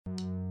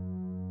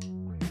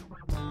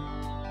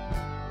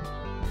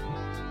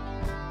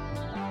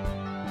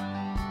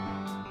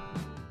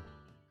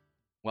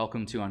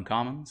Welcome to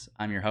Uncommons.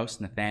 I'm your host,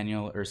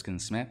 Nathaniel Erskine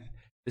Smith.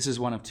 This is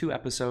one of two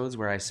episodes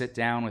where I sit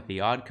down with the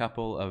odd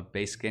couple of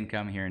basic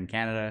income here in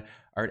Canada,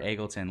 Art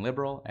Eggleton,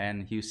 Liberal,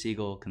 and Hugh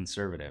Siegel,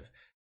 Conservative.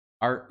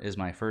 Art is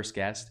my first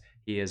guest.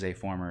 He is a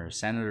former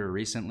senator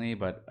recently,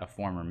 but a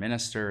former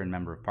minister and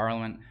member of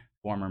parliament,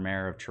 former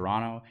mayor of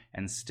Toronto,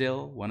 and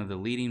still one of the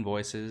leading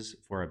voices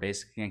for a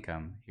basic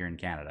income here in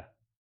Canada.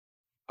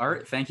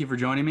 Art, thank you for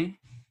joining me.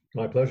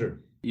 My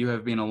pleasure. You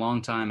have been a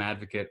long-time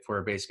advocate for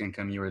a basic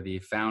income. You were the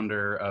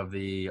founder of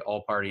the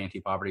All-Party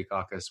Anti-Poverty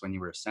Caucus when you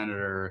were a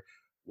senator.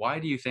 Why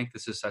do you think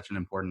this is such an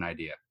important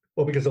idea?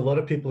 Well, because a lot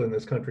of people in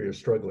this country are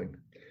struggling.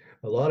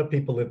 A lot of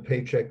people live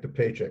paycheck to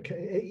paycheck.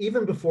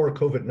 Even before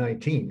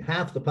COVID-19,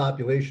 half the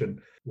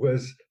population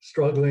was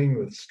struggling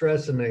with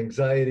stress and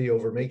anxiety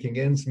over making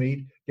ends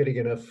meet, getting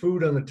enough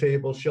food on the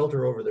table,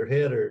 shelter over their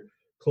head, or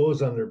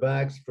clothes on their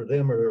backs for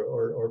them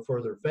or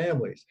for their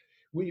families.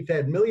 We've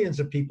had millions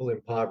of people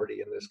in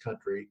poverty in this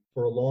country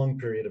for a long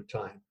period of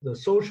time. The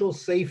social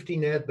safety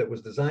net that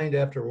was designed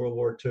after World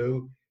War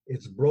II,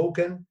 it's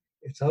broken,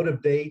 it's out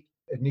of date,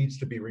 it needs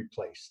to be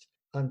replaced.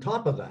 On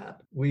top of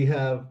that, we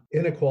have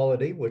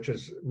inequality, which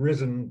has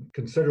risen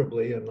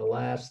considerably in the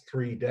last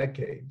 3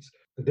 decades.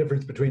 The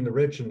difference between the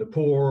rich and the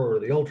poor, or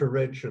the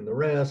ultra-rich and the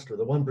rest, or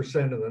the 1%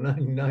 and the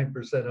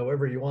 99%,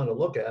 however you want to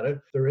look at it,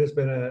 there has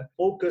been a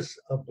focus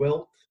of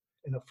wealth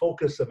and a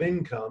focus of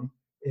income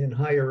in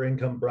higher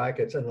income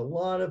brackets. And a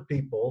lot of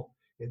people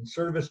in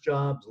service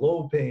jobs,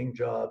 low paying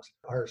jobs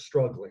are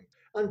struggling.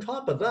 On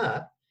top of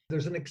that,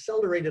 there's an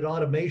accelerated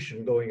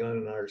automation going on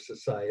in our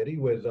society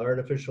with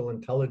artificial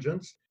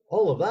intelligence.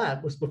 All of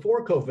that was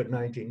before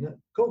COVID-19.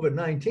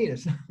 COVID-19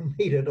 has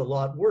made it a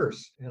lot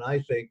worse. And I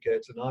think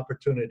it's an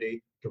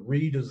opportunity to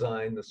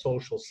redesign the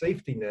social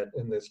safety net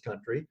in this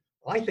country.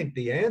 I think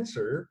the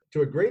answer,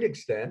 to a great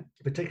extent,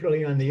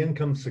 particularly on the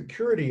income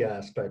security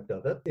aspect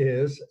of it,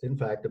 is, in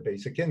fact, a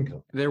basic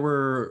income. There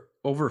were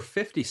over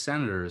 50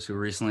 senators who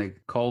recently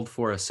called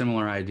for a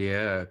similar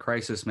idea, a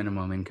crisis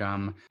minimum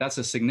income. That's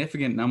a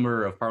significant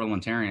number of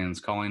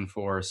parliamentarians calling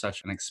for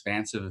such an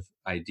expansive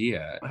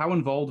idea. How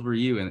involved were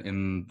you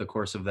in the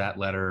course of that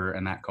letter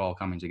and that call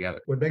coming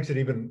together? What makes it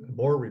even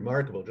more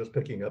remarkable, just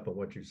picking up on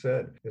what you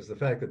said, is the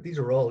fact that these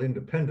are all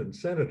independent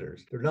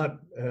senators. They're not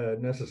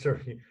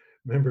necessarily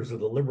members of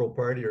the Liberal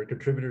Party or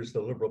contributors to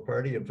the Liberal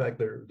Party. In fact,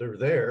 they're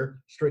there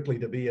strictly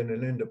to be in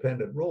an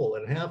independent role.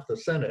 And half the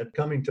Senate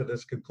coming to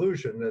this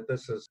conclusion that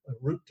this is a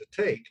route to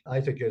take,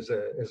 I think is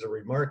a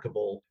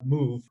remarkable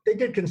move. They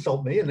did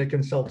consult me, and they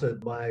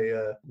consulted my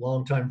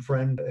longtime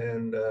friend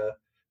and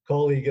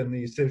colleague in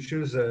these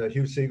issues,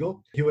 Hugh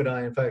Siegel. Hugh and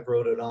I, in fact,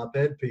 wrote an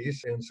op-ed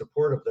piece in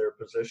support of their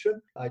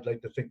position. I'd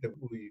like to think that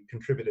we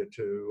contributed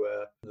to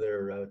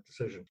their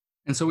decision.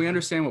 And so we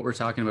understand what we're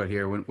talking about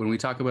here. When we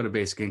talk about a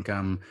basic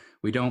income,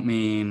 we don't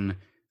mean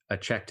a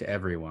check to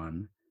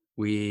everyone.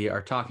 We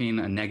are talking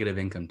a negative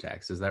income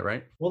tax. Is that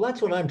right? Well,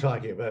 that's what I'm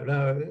talking about.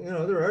 Now,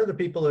 there are other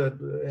people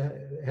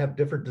that have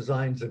different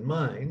designs in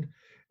mind.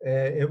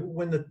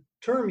 When the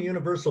term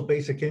universal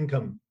basic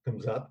income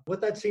comes up, what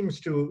that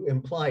seems to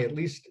imply, at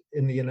least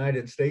in the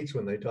United States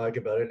when they talk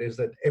about it, is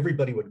that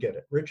everybody would get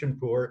it, rich and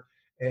poor.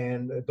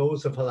 And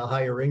those of the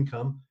higher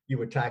income, you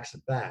would tax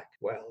it back.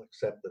 Well,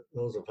 except that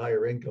those of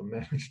higher income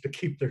manage to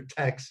keep their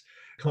tax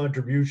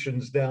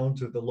contributions down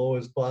to the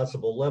lowest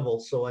possible level.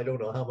 So I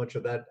don't know how much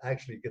of that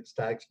actually gets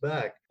taxed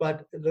back.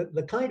 But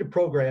the kind of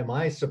program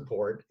I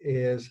support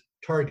is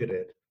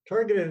targeted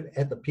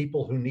at the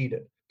people who need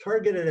it,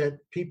 targeted at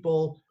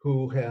people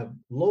who have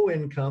low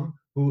income,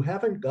 who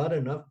haven't got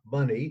enough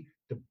money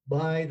to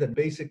buy the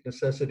basic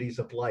necessities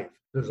of life.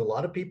 There's a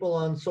lot of people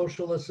on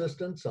social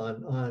assistance,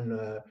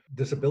 on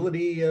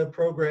disability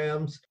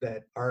programs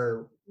that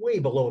are way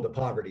below the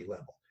poverty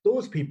level.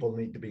 Those people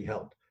need to be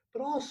helped.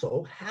 But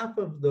also, half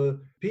of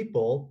the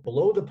people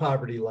below the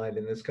poverty line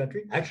in this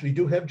country actually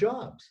do have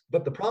jobs.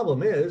 But the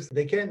problem is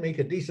they can't make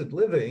a decent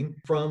living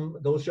from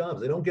those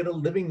jobs. They don't get a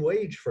living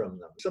wage from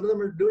them. Some of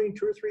them are doing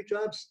 2 or 3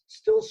 jobs,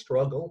 still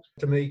struggle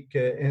to make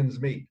ends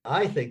meet.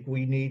 I think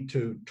we need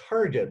to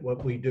target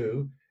what we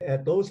do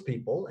at those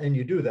people, and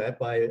you do that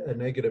by a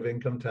negative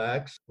income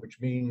tax,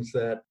 which means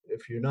that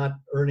if you're not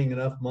earning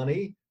enough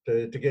money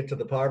to get to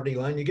the poverty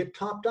line, you get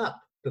topped up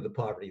to the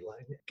poverty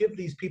line. Give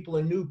these people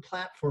a new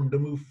platform to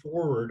move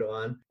forward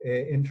on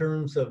in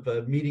terms of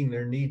meeting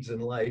their needs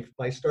in life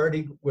by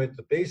starting with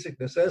the basic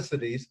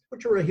necessities,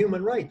 which are a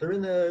human right. They're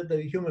in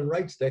the Human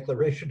Rights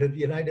Declaration of the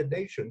United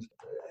Nations.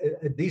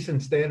 A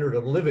decent standard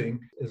of living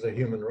is a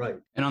human right.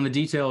 And on the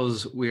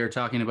details, we are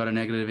talking about a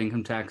negative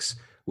income tax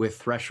with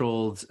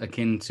thresholds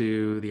akin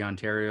to the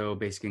Ontario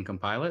Basic Income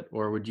Pilot,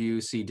 or would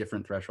you see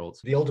different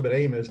thresholds? The ultimate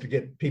aim is to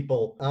get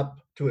people up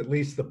to at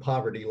least the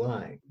poverty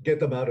line, get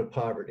them out of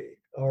poverty,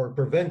 or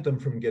prevent them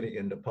from getting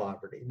into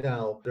poverty.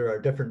 Now, there are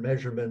different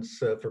measurements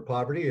for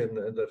poverty, and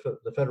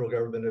the federal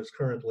government is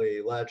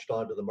currently latched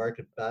onto the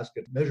market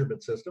basket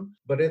measurement system,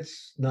 but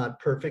it's not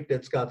perfect.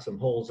 It's got some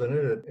holes in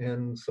it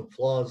and some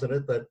flaws in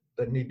it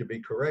that need to be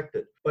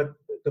corrected. But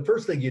the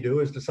first thing you do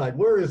is decide,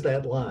 where is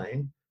that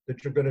line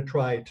that you're going to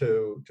try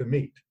to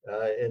meet.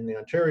 In the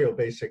Ontario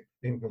Basic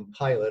Income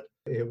Pilot,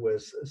 it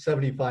was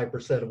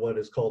 75% of what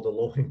is called a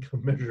low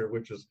income measure,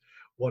 which is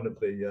one of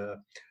the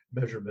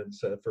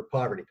measurements for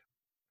poverty.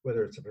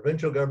 Whether it's a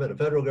provincial government, a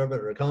federal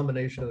government, or a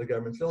combination of the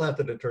governments, they'll have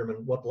to determine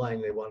what line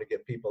they want to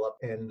get people up.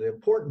 And the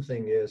important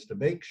thing is to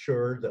make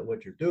sure that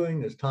what you're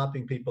doing is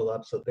topping people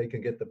up so they can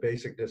get the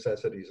basic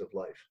necessities of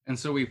life. And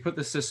so we put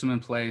the system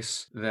in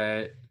place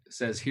that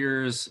says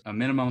here's a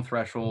minimum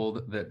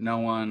threshold that no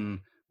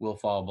one will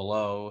fall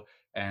below.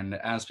 And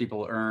as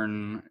people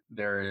earn,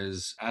 there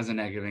is, as a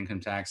negative income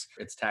tax,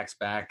 it's taxed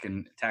back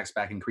and taxed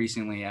back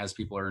increasingly as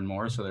people earn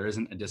more. So there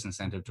isn't a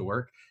disincentive to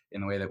work in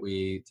the way that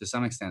we, to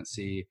some extent,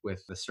 see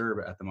with the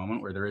CERB at the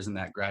moment, where there isn't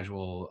that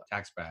gradual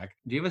tax back.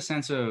 Do you have a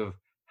sense of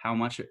how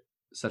much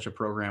such a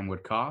program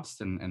would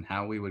cost and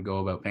how we would go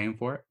about paying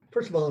for it?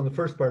 First of all, in the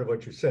first part of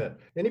what you said,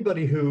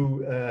 anybody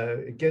who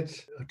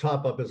gets a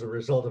top up as a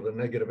result of a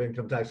negative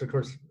income tax, of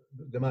course,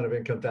 the amount of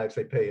income tax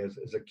they pay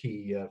is a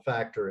key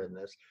factor in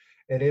this.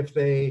 And if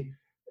they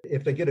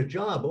get a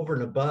job over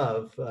and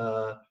above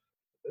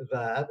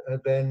that,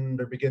 then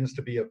there begins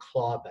to be a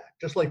clawback.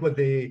 Just like with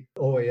the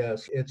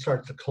OAS, it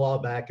starts to claw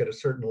back at a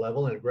certain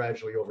level and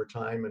gradually over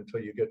time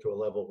until you get to a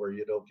level where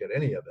you don't get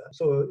any of that.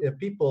 So if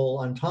people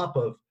on top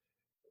of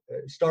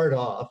start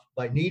off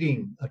by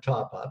needing a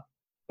top up,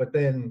 but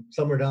then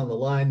somewhere down the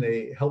line,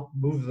 they help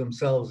move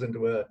themselves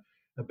into a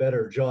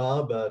better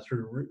job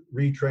through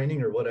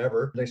retraining or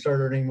whatever. They start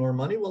earning more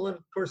money. Well, then,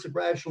 of course,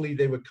 gradually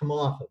they would come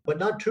off it, but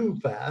not too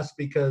fast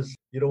because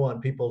you don't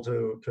want people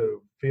to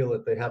feel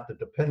that they have to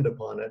depend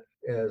upon it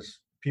as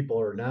people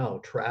are now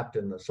trapped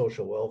in the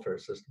social welfare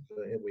system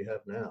that we have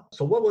now.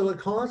 So what will it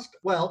cost?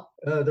 Well,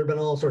 there have been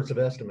all sorts of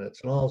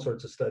estimates and all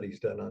sorts of studies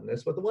done on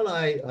this, but the one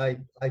I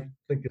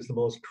think is the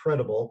most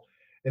credible,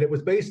 and it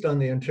was based on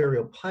the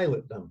Ontario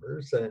pilot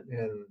numbers and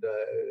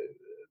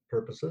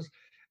purposes,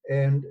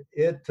 and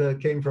it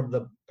came from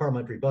the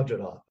Parliamentary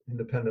Budget Office,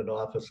 independent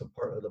office of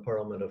the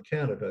Parliament of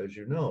Canada, as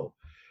you know.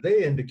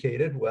 They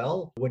indicated,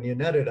 well, when you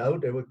net it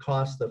out, it would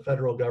cost the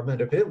federal government,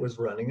 if it was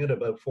running it,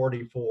 about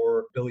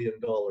 $44 billion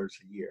a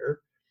year.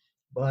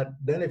 But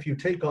then if you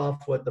take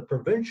off what the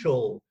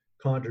provincial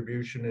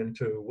contribution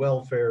into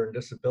welfare and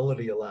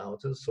disability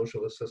allowances,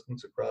 social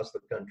assistance across the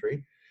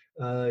country,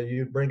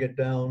 you bring it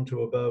down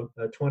to about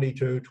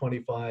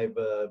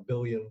 $22-25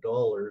 billion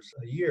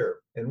a year.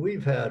 And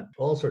we've had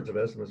all sorts of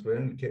estimates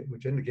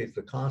which indicates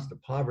the cost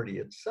of poverty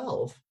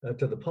itself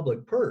to the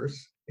public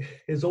purse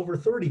is over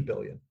 30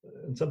 billion.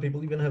 And some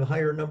people even have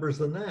higher numbers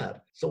than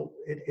that. So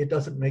it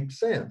doesn't make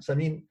sense. I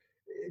mean,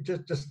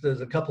 just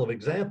as a couple of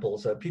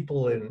examples,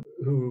 people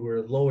who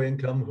were low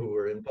income, who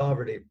were in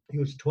poverty,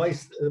 use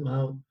twice the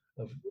amount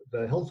of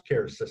the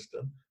healthcare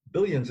system,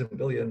 billions and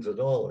billions of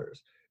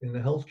dollars in the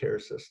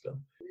healthcare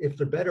system. If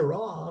they're better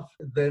off,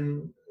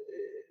 then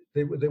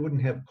they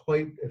wouldn't have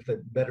quite, if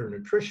they're better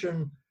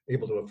nutrition,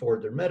 able to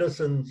afford their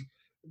medicines,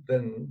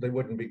 then they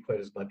wouldn't be quite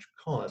as much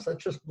cost.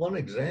 That's just one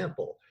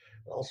example.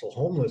 Also,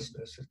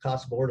 homelessness. It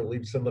costs more to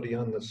leave somebody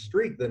on the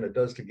street than it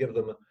does to give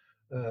them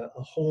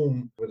a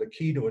home with a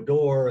key to a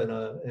door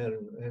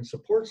and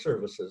support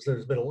services.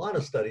 There's been a lot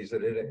of studies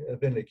that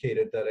have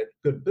indicated that a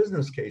good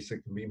business case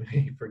that can be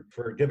made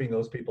for giving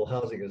those people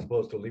housing as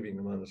opposed to leaving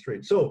them on the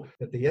street. So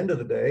at the end of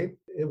the day,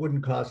 it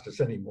wouldn't cost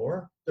us any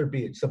more. There'd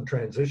be some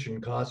transition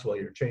costs while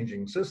you're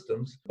changing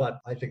systems, but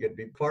I think it'd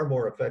be far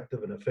more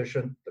effective and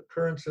efficient. The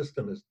current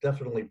system is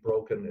definitely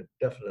broken. It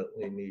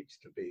definitely needs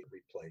to be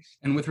replaced.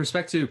 And with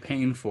respect to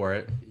paying for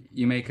it,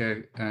 you make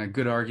a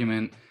good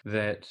argument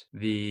that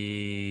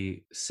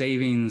the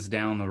savings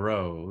down the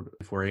road,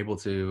 if we're able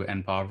to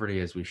end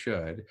poverty as we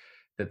should,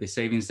 that the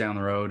savings down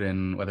the road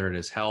in whether it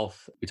is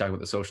health, we talk about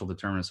the social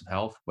determinants of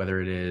health,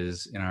 whether it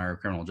is in our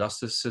criminal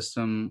justice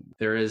system,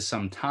 there is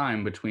some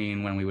time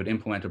between when we would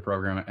implement a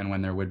program and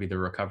when there would be the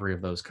recovery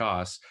of those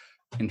costs.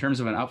 In terms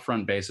of an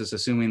upfront basis,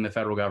 assuming the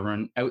federal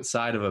government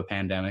outside of a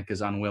pandemic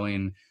is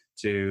unwilling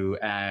to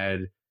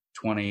add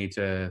 $20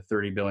 to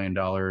 $30 billion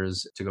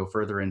to go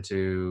further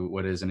into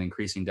what is an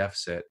increasing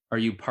deficit. Are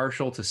you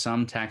partial to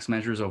some tax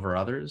measures over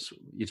others?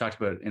 You talked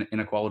about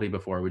inequality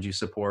before. Would you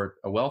support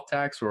a wealth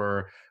tax,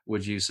 or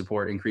would you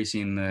support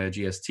increasing the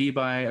GST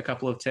by a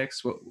couple of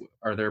ticks?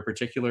 Are there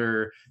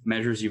particular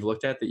measures you've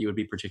looked at that you would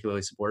be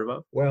particularly supportive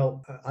of?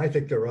 Well, I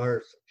think there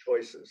are some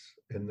choices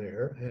in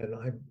there, and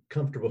I'm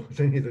comfortable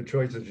with any of the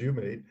choices you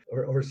made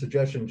or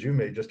suggestions you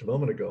made just a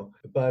moment ago.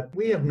 But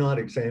we have not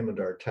examined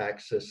our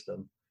tax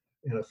system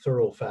in a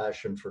thorough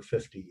fashion for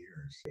 50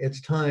 years. It's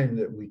time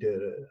that we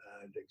did an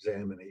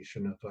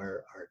examination of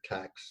our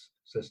tax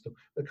system.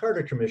 The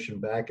Carter Commission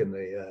back in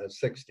the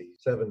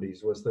 60s,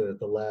 70s was the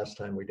last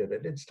time we did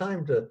it. It's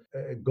time to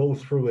go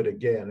through it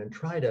again and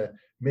try to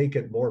make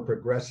it more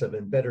progressive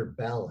and better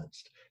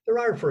balanced. There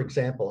are, for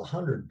example,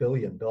 $100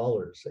 billion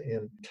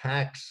in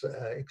tax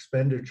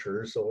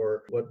expenditures,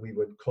 or what we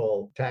would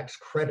call tax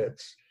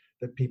credits,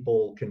 that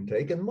people can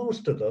take, and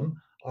most of them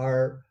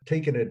are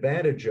taken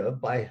advantage of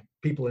by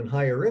people in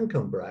higher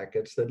income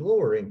brackets than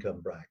lower income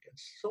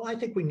brackets. So I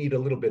think we need a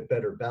little bit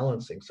better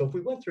balancing. So if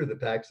we went through the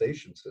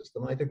taxation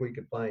system, I think we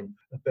could find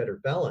a better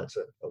balance.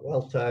 A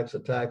wealth tax, a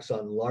tax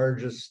on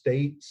large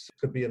estates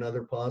could be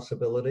another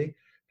possibility.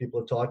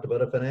 People have talked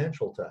about a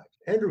financial tax.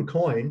 Andrew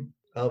Coyne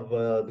of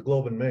the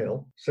Globe and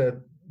Mail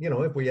said,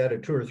 if we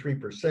added 2 or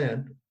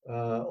 3%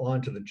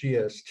 onto the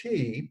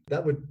GST,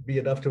 that would be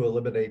enough to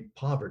eliminate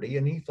poverty.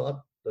 And he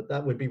thought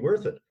that would be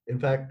worth it. In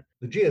fact,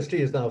 the GST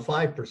is now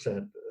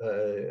 5%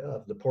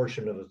 of the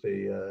portion of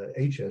the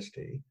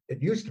HST.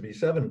 It used to be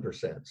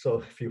 7%.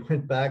 So if you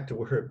went back to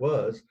where it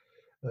was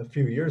a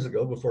few years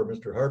ago before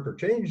Mr. Harper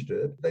changed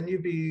it, then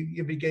you'd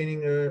be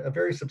gaining a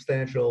very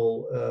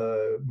substantial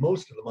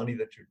most of the money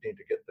that you need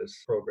to get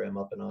this program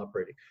up and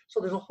operating. So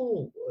there's a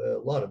whole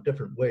lot of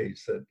different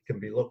ways that can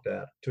be looked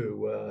at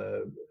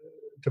to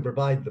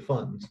provide the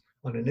funds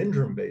on an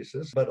interim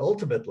basis. But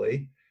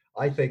ultimately,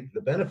 I think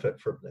the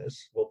benefit from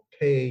this will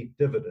pay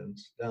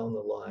dividends down the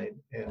line,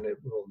 and it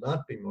will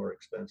not be more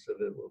expensive.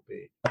 It will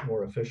be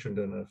more efficient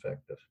and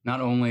effective.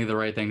 Not only the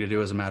right thing to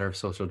do as a matter of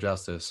social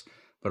justice,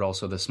 but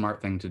also the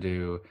smart thing to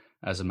do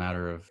as a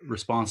matter of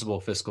responsible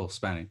fiscal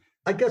spending.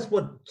 I guess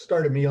what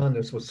started me on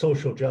this was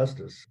social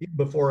justice. Even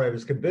before I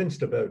was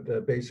convinced about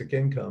basic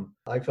income,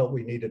 I felt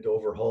we needed to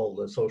overhaul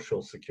the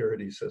social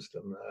security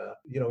system.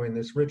 In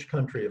this rich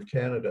country of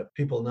Canada,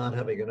 people not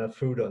having enough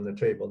food on the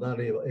table, not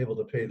able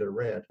to pay their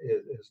rent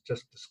is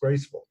just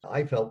disgraceful.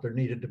 I felt there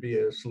needed to be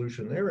a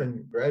solution there,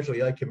 and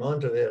gradually I came on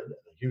to it.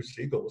 Hugh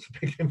Siegel was a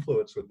big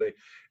influence with me.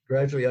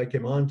 Gradually I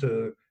came on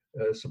to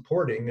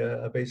supporting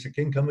a basic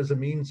income as a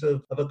means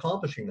of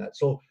accomplishing that.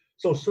 So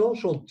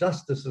social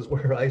justice is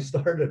where I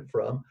started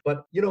from.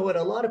 But you know what?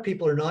 A lot of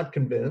people are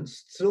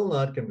still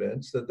not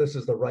convinced that this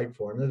is the right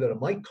formula, that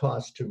it might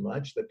cost too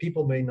much, that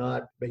people may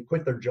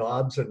quit their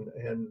jobs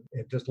and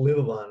just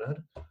live on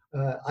it.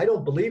 I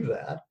don't believe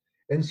that.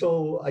 And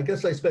so I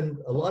guess I spend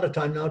a lot of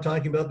time now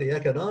talking about the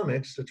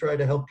economics to try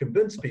to help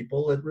convince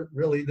people that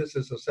really this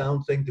is a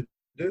sound thing to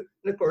do.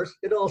 And of course,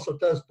 it also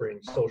does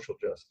bring social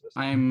justice.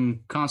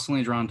 I'm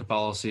constantly drawn to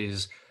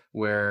policies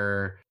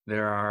where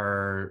there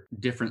are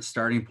different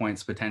starting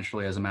points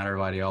potentially as a matter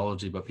of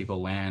ideology, but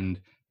people land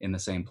in the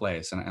same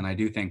place. And I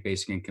do think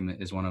basic income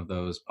is one of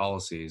those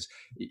policies.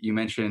 You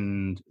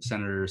mentioned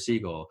Senator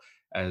Siegel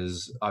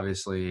as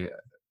obviously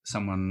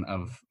someone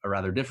of a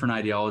rather different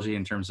ideology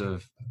in terms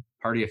of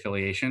party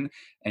affiliation,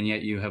 and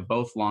yet you have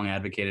both long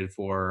advocated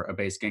for a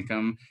basic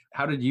income.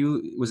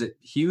 Was it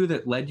Hugh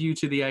that led you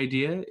to the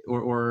idea,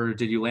 or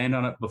did you land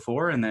on it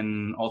before and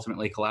then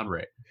ultimately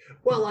collaborate?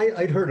 Well,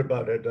 I'd heard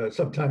about it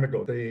some time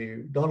ago.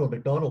 The Donald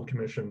MacDonald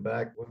Commission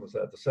back, when was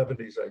that? The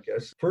 70s, I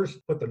guess,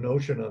 first put the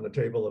notion on the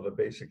table of a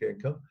basic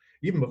income.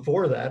 Even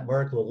before that,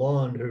 Marc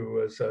Lalonde, who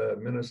was a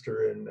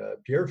minister in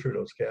Pierre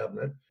Trudeau's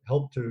cabinet,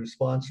 helped to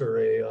sponsor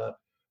a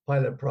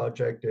pilot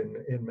project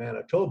in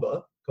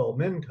Manitoba called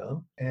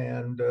Mincome.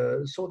 And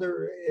so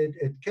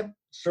it kept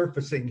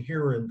surfacing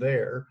here and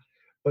there.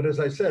 But as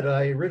I said,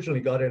 I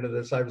originally got into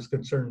this, I was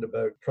concerned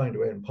about trying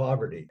to end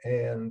poverty.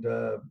 And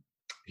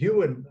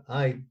Hugh and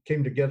I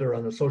came together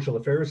on the Social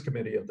Affairs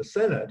Committee of the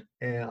Senate,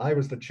 and I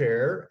was the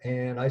chair,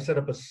 and I set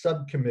up a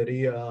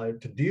subcommittee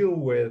to deal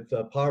with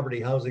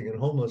poverty, housing, and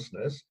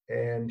homelessness,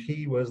 and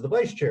he was the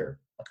vice chair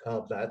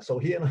of that. So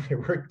he and I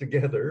worked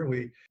together.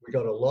 We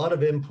got a lot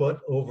of input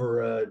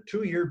over a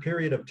 2-year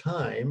period of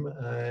time,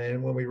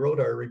 and when we wrote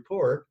our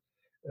report,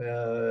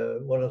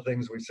 one of the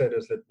things we said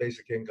is that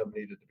basic income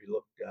needed to be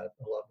looked at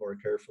a lot more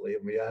carefully,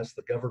 and we asked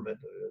the government,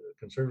 the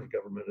Conservative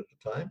government at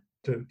the time,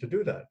 to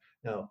do that.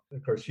 Now,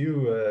 of course,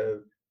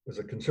 you was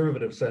a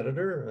Conservative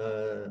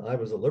senator. I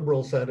was a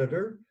Liberal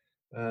senator.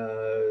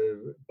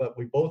 But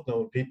we both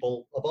know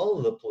people of all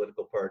of the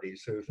political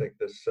parties who think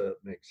this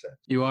makes sense.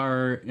 You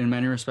are, in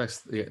many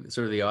respects,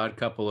 sort of the odd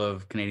couple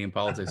of Canadian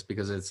politics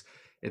because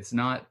it's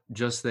not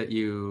just that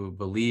you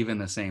believe in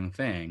the same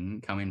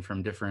thing, coming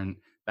from different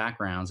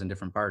backgrounds and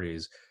different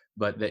parties,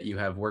 but that you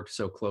have worked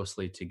so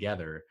closely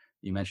together.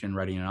 You mentioned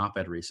writing an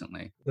op-ed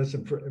recently.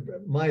 Listen, for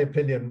my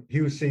opinion,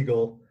 Hugh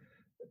Siegel,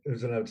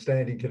 who's an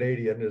outstanding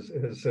Canadian,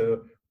 is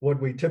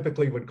what we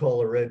typically would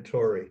call a red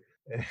Tory.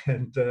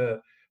 And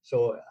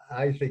so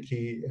I think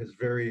he is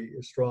very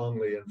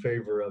strongly in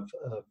favor of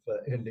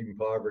ending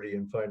poverty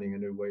and finding a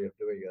new way of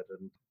doing it.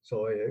 And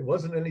so it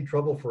wasn't any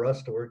trouble for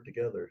us to work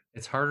together.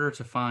 It's harder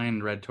to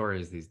find red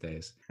Tories these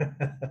days.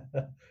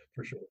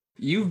 For sure.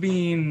 You've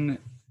been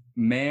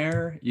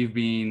mayor, you've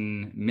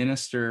been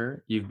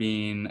minister, you've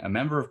been a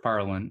member of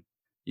parliament,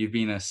 you've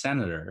been a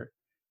senator.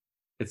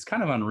 It's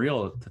kind of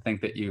unreal to think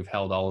that you've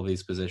held all of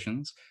these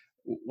positions.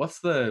 What's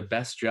the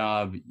best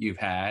job you've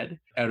had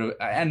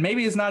and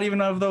maybe it's not even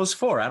of those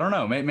 4. I don't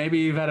know. Maybe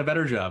you've had a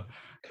better job.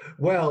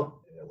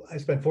 Well, I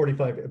spent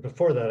 45,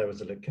 before that I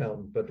was an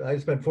accountant, but I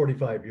spent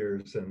 45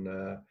 years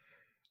in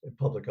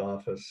public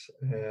office,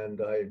 and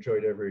I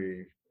enjoyed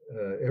every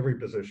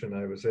position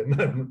I was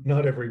in,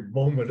 not every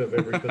moment of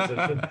every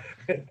position.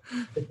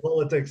 In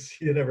politics,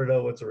 you never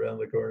know what's around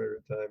the corner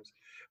at times.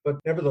 But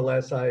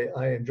nevertheless, I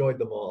enjoyed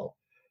them all.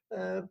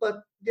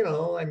 But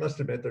I must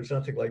admit, there's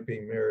nothing like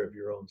being mayor of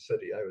your own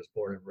city. I was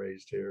born and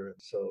raised here, and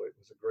so it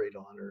was a great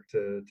honor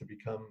to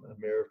become a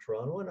mayor of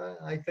Toronto. And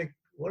I think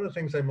one of the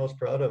things I'm most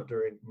proud of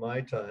during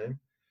my time,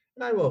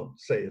 and I won't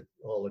say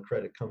all the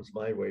credit comes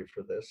my way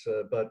for this,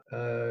 but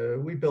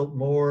we built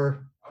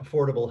more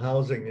affordable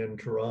housing in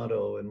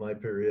Toronto in my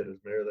period as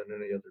mayor than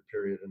any other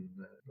period in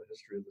the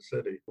history of the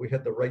city. We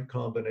had the right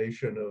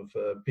combination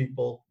of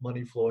people,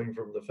 money flowing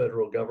from the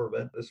federal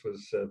government. This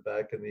was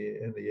back in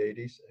the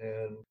 80s,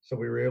 and so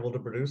we were able to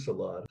produce a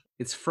lot.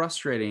 It's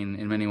frustrating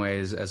in many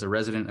ways as a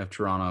resident of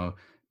Toronto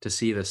to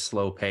see the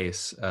slow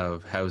pace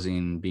of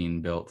housing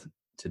being built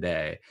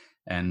today.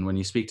 And when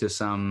you speak to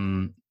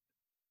some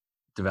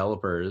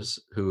developers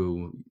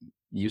who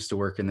used to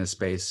work in this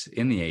space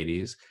in the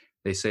 80s,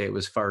 they say it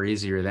was far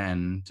easier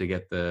then to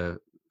get the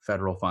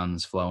federal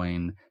funds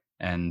flowing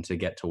and to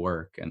get to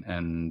work.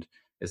 And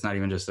it's not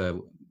even just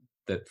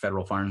that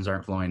federal funds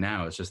aren't flowing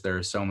now. It's just there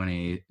are so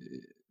many,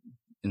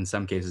 in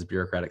some cases,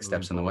 bureaucratic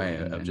steps in the way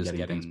of just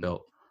getting things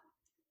built.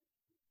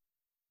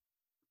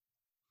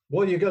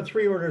 Well, you got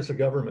three orders of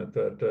government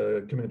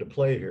that come into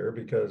play here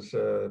because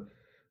the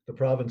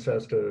province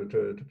has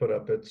to put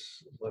up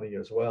its money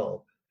as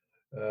well.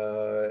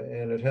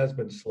 And it has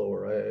been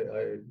slower.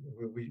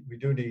 We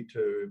do need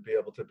to be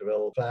able to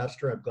develop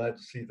faster. I'm glad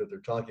to see that they're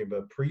talking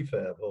about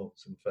prefab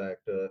homes. In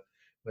fact,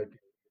 might be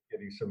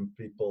getting some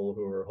people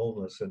who are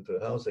homeless into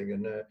housing.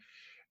 And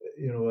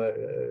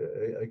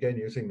again,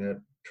 using that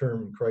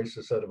term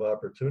crisis out of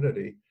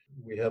opportunity,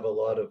 we have a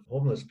lot of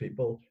homeless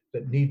people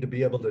that need to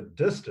be able to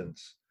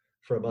distance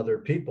from other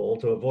people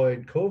to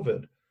avoid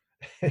COVID.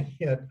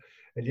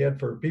 And yet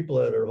for people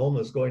that are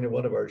homeless, going to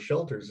one of our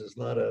shelters is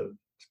not a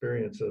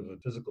experience of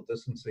physical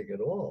distancing at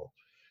all.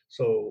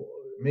 So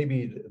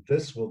maybe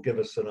this will give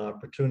us an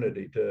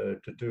opportunity to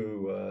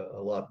do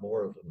a lot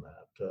more than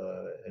that,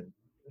 and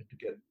to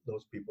get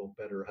those people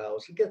better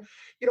housed. And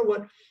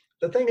what,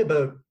 the thing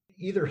about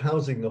either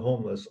housing the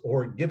homeless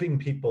or giving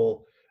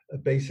people a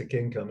basic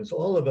income is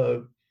all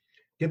about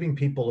giving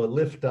people a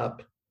lift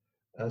up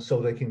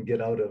so they can get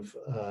out of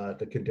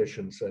the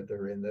conditions that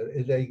they're in.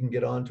 They can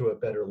get onto a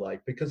better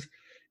life. Because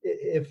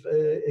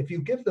if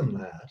you give them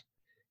that,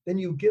 then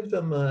you give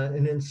them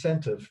an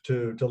incentive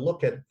to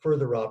look at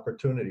further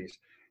opportunities.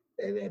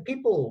 And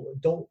people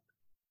don't,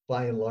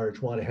 by and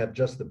large, want to have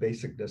just the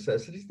basic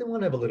necessities. They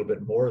want to have a little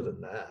bit more than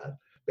that.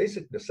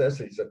 Basic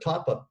necessities, a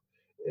top up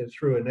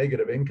through a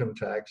negative income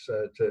tax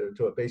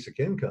to a basic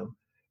income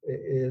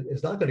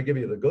is not going to give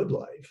you the good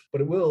life,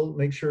 but it will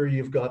make sure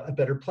you've got a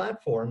better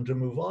platform to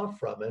move off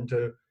from and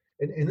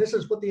this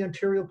is what the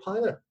Ontario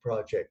pilot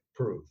project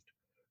proved.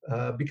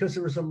 Because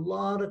there was a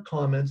lot of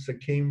comments that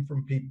came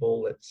from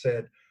people that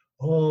said,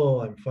 oh,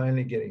 I'm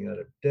finally getting out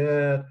of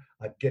debt.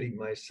 I'm getting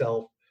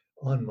myself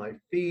on my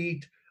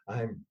feet.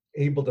 I'm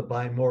able to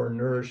buy more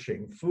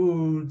nourishing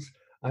foods.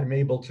 I'm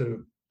able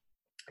to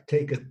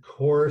take a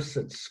course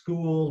at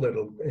school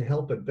that'll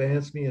help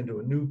advance me into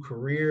a new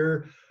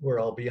career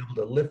where I'll be able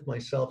to lift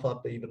myself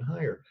up even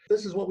higher.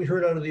 This is what we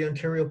heard out of the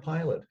Ontario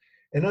pilot.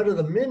 And out of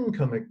the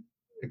MinCom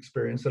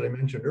experience that I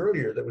mentioned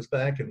earlier, that was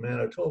back in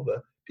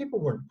Manitoba, people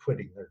weren't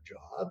quitting their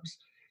jobs.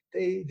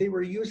 They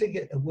were using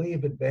it a way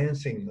of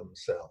advancing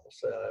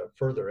themselves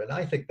further. And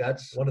I think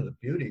that's one of the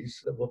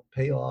beauties that will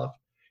pay off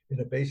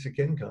in a basic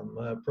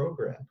income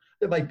program.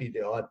 There might be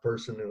the odd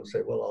person who will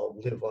say, well,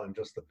 I'll live on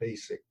just the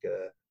basic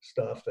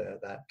stuff,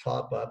 that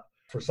top up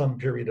for some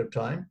period of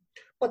time.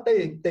 But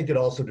they could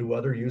also do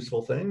other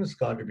useful things,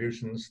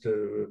 contributions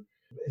to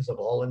as a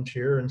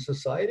volunteer in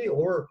society,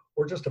 or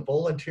just a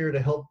volunteer to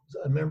help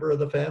a member of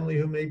the family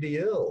who may be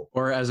ill.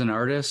 Or as an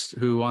artist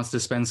who wants to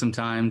spend some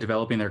time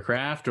developing their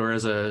craft, or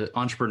as an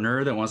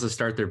entrepreneur that wants to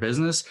start their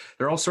business.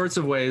 There are all sorts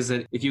of ways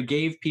that if you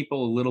gave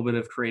people a little bit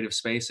of creative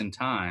space and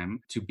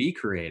time to be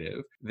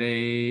creative,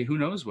 who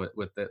knows what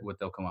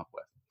they'll come up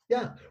with.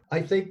 Yeah,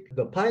 I think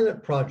the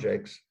pilot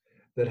projects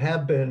that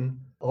have been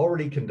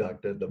already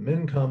conducted, the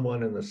MinCom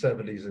one in the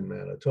 70s in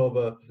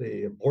Manitoba,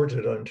 the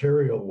aborted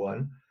Ontario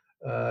one,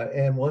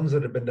 and ones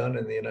that have been done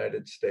in the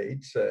United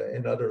States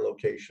and other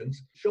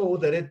locations, show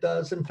that it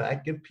does, in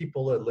fact, give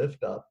people a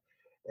lift up,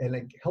 and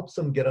it helps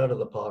them get out of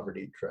the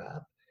poverty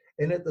trap.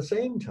 And at the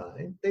same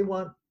time, they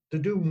want to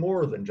do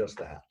more than just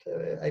that.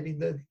 I mean,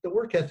 the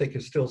work ethic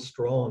is still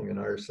strong in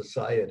our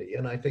society,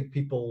 and I think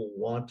people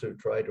want to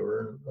try to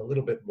earn a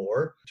little bit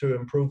more to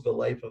improve the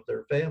life of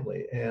their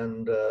family.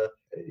 And,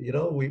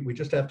 we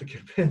just have to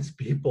convince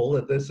people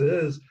that this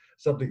is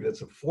something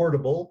that's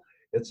affordable.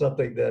 It's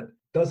something that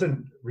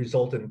doesn't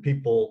result in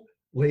people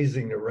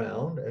lazing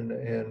around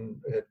and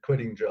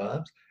quitting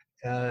jobs.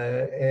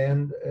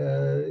 And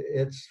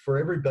it's for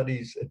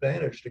everybody's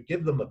advantage to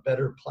give them a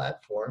better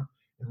platform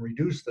and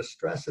reduce the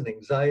stress and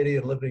anxiety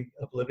and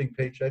living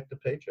paycheck to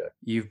paycheck.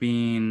 You've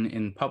been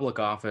in public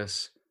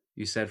office,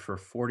 you said, for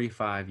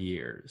 45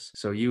 years.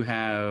 So you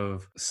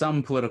have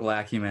some political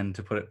acumen,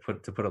 to put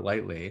it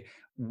lightly.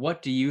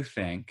 What do you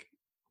think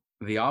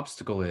the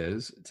obstacle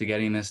is to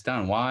getting this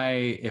done?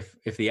 Why,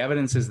 if the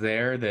evidence is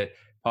there that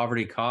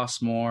poverty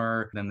costs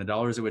more than the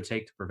dollars it would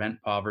take to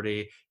prevent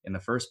poverty in the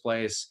first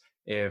place.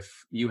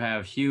 If you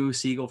have Hugh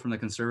Siegel from the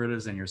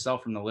Conservatives and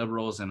yourself from the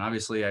Liberals, and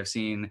obviously I've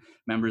seen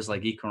members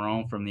like Guy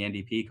Caron from the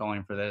NDP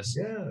calling for this,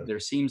 Yeah. there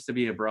seems to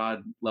be a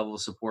broad level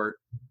of support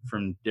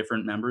from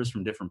different members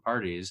from different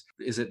parties.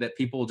 Is it that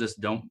people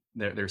just don't,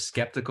 they're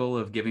skeptical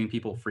of giving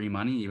people free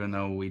money, even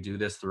though we do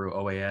this through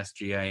OAS,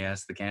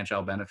 GIS, the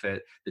can-child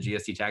benefit, the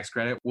GST tax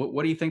credit?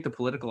 What do you think the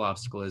political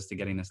obstacle is to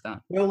getting this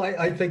done? Well,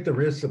 I think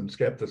there is some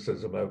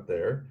skepticism out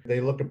there.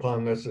 They look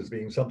upon this as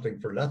being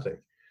something for nothing.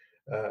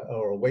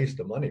 Or a waste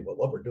of money. But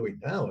what we're doing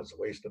now is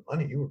a waste of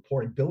money. You were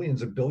pouring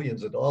billions and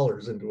billions of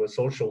dollars into a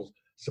social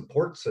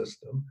support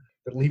system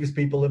that leaves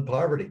people in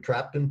poverty,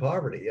 trapped in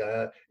poverty,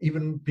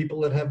 even people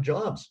that have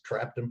jobs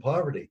trapped in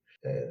poverty.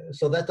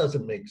 So that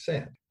doesn't make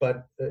sense.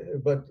 But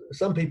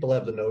some people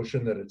have the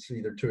notion that it's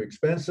either too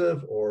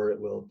expensive or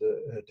it will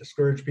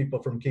discourage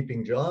people from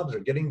keeping jobs or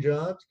getting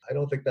jobs. I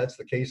don't think that's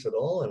the case at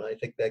all, and I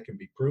think that can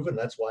be proven.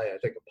 That's why I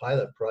think a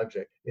pilot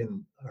project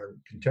in our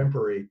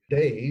contemporary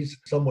days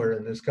somewhere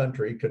in this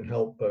country can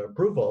help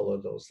prove all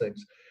of those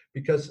things.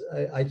 Because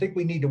I think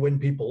we need to win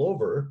people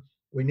over.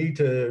 We need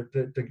to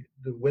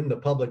win the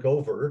public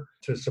over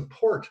to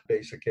support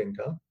basic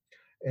income.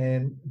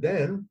 And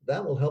then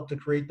that will help to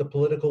create the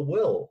political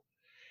will.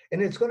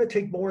 And it's going to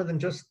take more than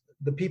just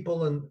the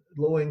people in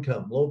low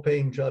income, low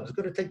paying jobs. It's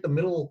going to take the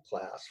middle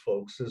class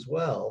folks as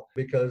well,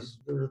 because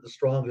they're the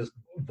strongest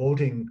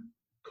voting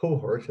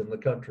cohort in the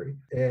country,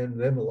 and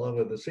them along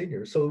with the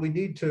seniors. So we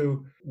need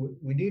to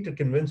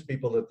convince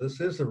people that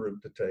this is the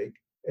route to take,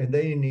 and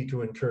they need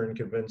to in turn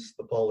convince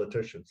the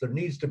politicians. There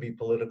needs to be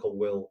political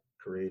will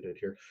created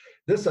here.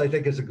 This, I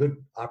think, is a good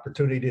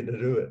opportunity to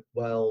do it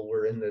while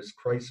we're in this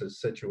crisis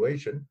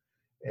situation,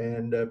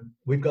 and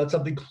we've got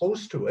something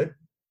close to it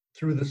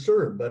through the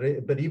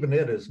CERB, but even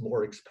it is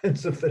more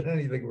expensive than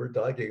anything we're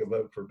talking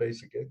about for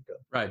basic income.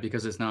 Right,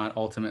 because it's not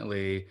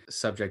ultimately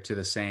subject to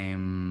the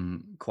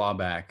same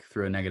clawback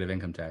through a negative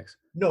income tax.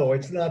 No,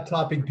 it's not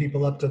topping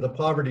people up to the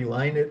poverty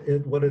line.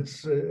 What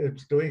it's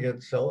doing,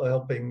 it's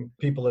helping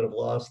people that have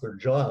lost their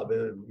job,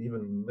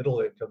 even middle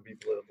income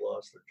people that have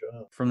lost their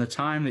job. From the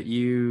time that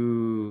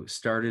you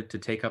started to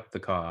take up the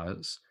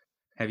cause,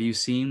 have you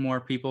seen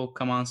more people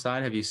come on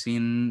side? Have you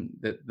seen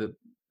that the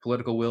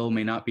political will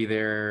may not be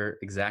there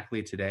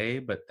exactly today,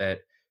 but that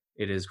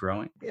it is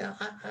growing? Yeah,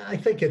 I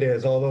think it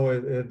is, although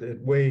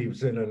it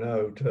waves in and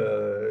out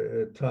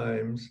at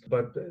times.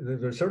 But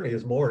there certainly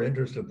is more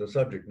interest in the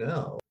subject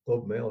now.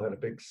 Globe Mail had a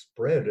big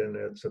spread in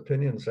its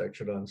opinion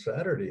section on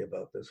Saturday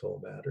about this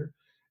whole matter,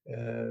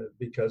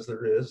 because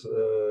there is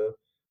a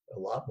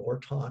lot more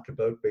talk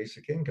about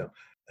basic income.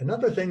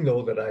 Another thing,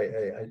 though, that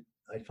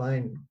I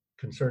find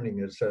concerning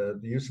is the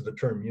use of the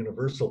term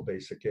universal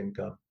basic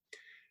income.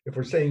 If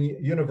we're saying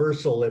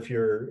universal, if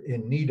you're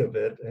in need of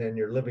it and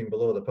you're living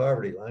below the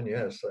poverty line,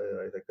 yes,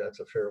 I think that's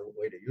a fair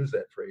way to use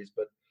that phrase.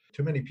 But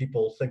too many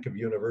people think of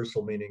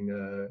universal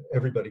meaning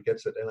everybody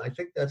gets it. And I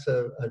think that's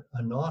a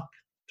knock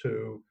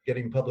to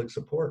getting public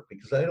support,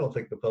 because I don't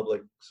think the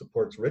public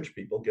supports rich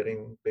people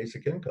getting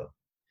basic income.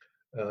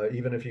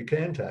 Even if you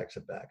can tax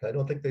it back. I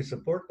don't think they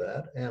support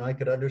that, and I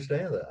could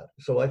understand that.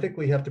 So I think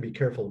we have to be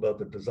careful about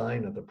the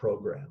design of the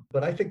program.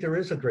 But I think there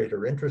is a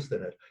greater interest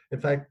in it. In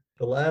fact,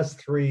 the last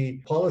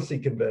three policy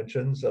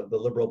conventions of the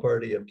Liberal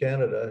Party of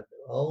Canada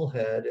all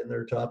had in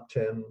their top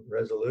 10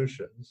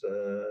 resolutions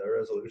a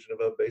resolution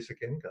about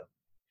basic income,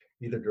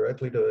 either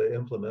directly to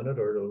implement it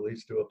or to at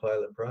least do a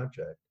pilot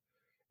project.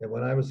 And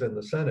when I was in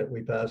the Senate,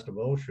 we passed a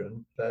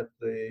motion that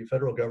the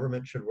federal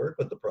government should work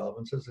with the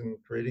provinces in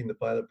creating the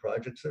pilot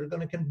projects that are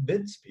going to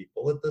convince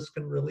people that this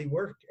can really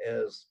work,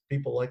 as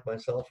people like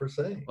myself are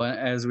saying. Well,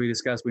 as we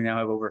discussed, we now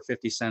have over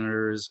 50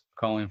 senators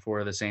calling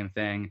for the same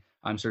thing.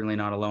 I'm certainly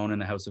not alone in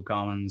the House of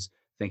Commons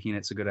thinking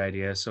it's a good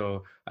idea.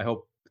 So I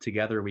hope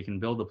together we can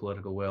build the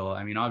political will.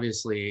 I mean,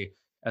 obviously,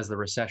 as the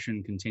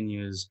recession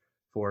continues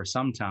for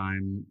some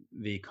time,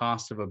 the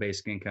cost of a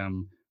basic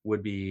income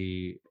would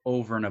be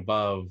over and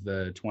above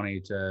the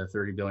 20 to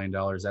 30 billion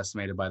dollars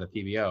estimated by the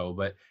PBO.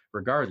 But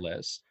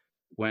regardless,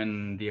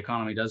 when the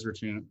economy does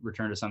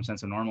return to some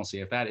sense of normalcy,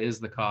 if that is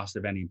the cost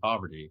of ending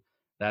poverty,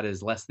 that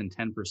is less than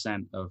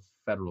 10% of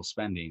federal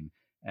spending.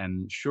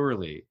 And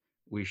surely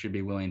we should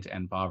be willing to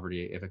end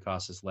poverty if it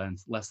costs us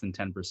less than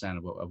 10%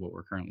 of what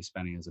we're currently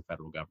spending as a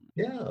federal government.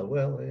 Yeah,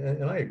 well,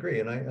 and I agree.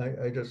 And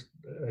I just,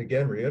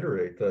 again,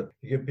 reiterate that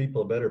you give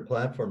people a better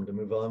platform to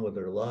move on with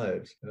their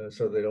lives,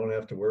 so they don't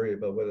have to worry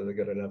about whether they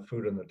got enough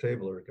food on the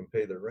table or can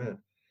pay their rent.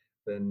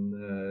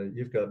 Then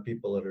you've got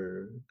people that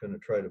are going to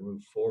try to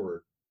move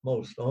forward.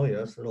 Most, oh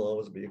yes, there'll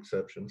always be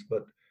exceptions,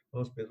 but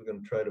most people are going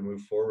to try to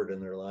move forward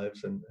in their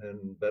lives and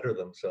better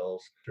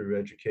themselves through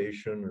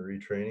education or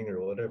retraining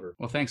or whatever.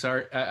 Well, thanks,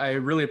 Art. I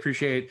really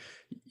appreciate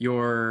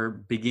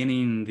your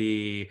beginning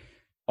the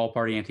All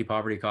Party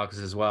Anti-Poverty Caucus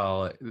as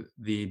well.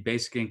 The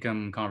basic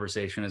income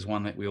conversation is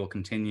one that we will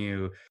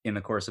continue in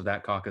the course of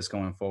that caucus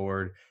going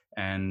forward.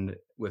 And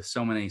with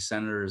so many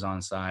senators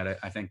on side,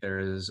 I think there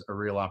is a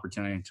real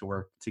opportunity to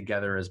work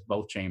together as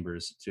both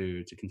chambers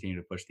to continue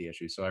to push the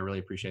issue. So I really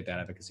appreciate that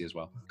advocacy as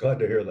well. Glad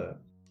to hear that.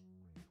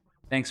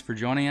 Thanks for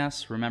joining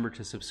us. Remember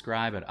to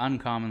subscribe at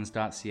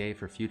uncommons.ca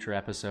for future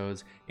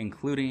episodes,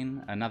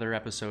 including another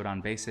episode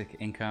on basic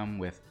income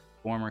with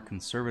former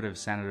Conservative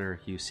Senator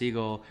Hugh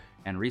Segal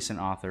and recent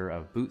author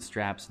of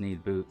Bootstraps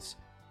Need Boots,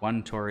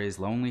 One Tory's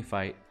Lonely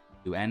Fight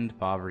to End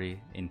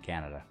Poverty in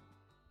Canada.